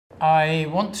I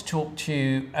want to talk to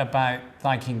you about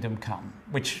Thy Kingdom Come,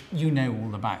 which you know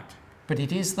all about, but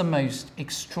it is the most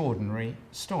extraordinary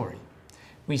story.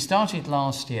 We started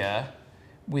last year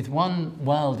with one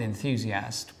world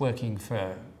enthusiast working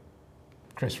for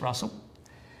Chris Russell,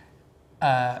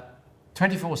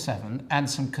 24/7 and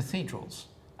some cathedrals.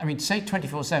 I mean, to say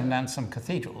 24/7 and some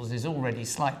cathedrals is already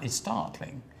slightly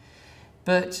startling,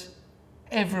 but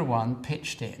everyone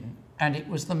pitched in and it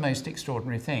was the most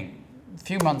extraordinary thing. A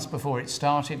few months before it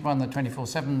started, one of the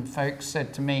 24/7 folks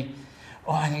said to me,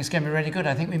 "Oh, I think it's going to be really good.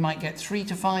 I think we might get 3,000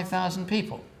 to 5,000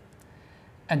 people."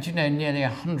 And you know, nearly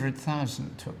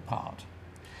 100,000 took part.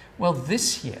 Well,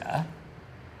 this year,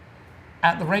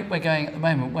 at the rate we're going at the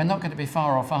moment, we're not going to be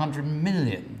far off 100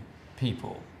 million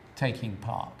people taking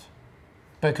part.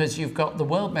 Because you've got the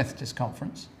World Methodist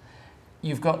Conference,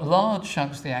 you've got large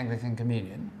chunks of the Anglican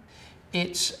Communion.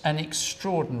 It's an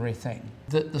extraordinary thing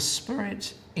that the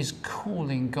Spirit is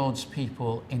calling God's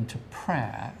people into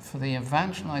prayer for the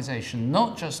evangelization,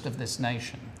 not just of this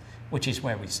nation, which is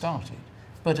where we started,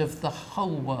 but of the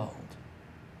whole world.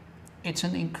 It's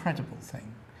an incredible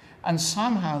thing. And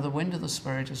somehow the wind of the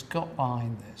Spirit has got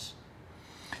behind this.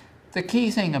 The key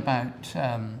thing about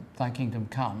Thy Kingdom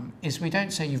Come is we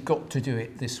don't say you've got to do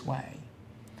it this way.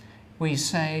 We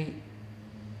say,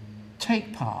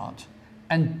 take part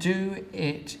and do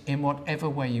it in whatever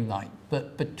way you like.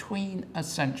 But between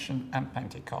Ascension and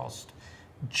Pentecost,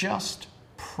 just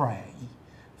pray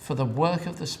for the work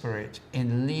of the Spirit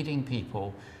in leading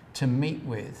people to meet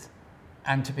with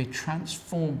and to be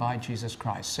transformed by Jesus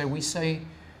Christ. So we say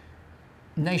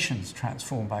nations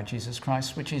transformed by Jesus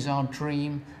Christ, which is our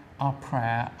dream, our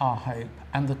prayer, our hope,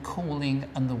 and the calling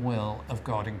and the will of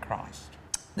God in Christ.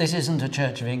 This isn't a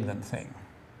Church of England thing.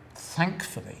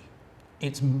 Thankfully,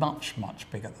 it's much,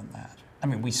 much bigger than that. I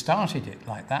mean, we started it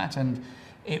like that, and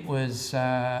it was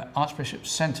Archbishop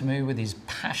Canterbury with his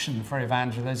passion for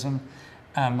evangelism,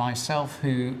 and myself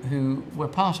who were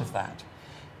part of that.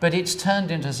 But it's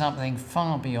turned into something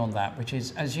far beyond that, which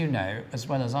is, as you know, as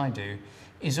well as I do,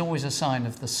 is always a sign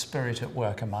of the Spirit at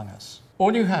work among us.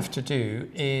 All you have to do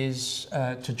is,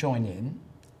 to join in,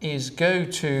 is go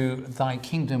to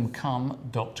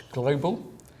thykingdomcome.global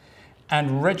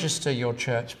and register your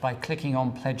church by clicking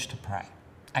on Pledge to Pray.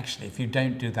 Actually, if you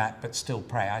don't do that but still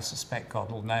pray, I suspect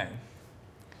God will know.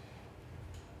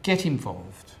 Get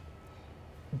involved.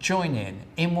 Join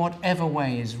in whatever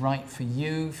way is right for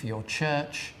you, for your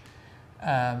church,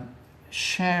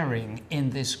 sharing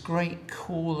in this great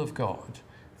call of God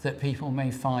that people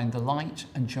may find the light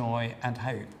and joy and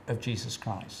hope of Jesus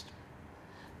Christ.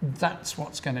 That's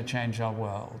what's going to change our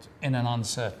world in an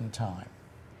uncertain time.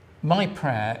 My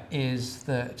prayer is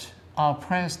that our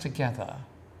prayers together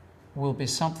will be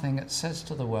something that says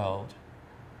to the world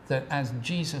that as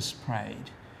Jesus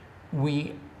prayed,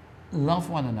 we love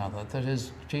one another, that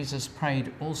as Jesus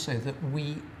prayed also that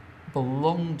we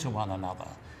belong to one another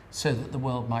so that the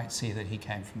world might see that he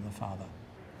came from the Father.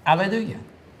 Alleluia.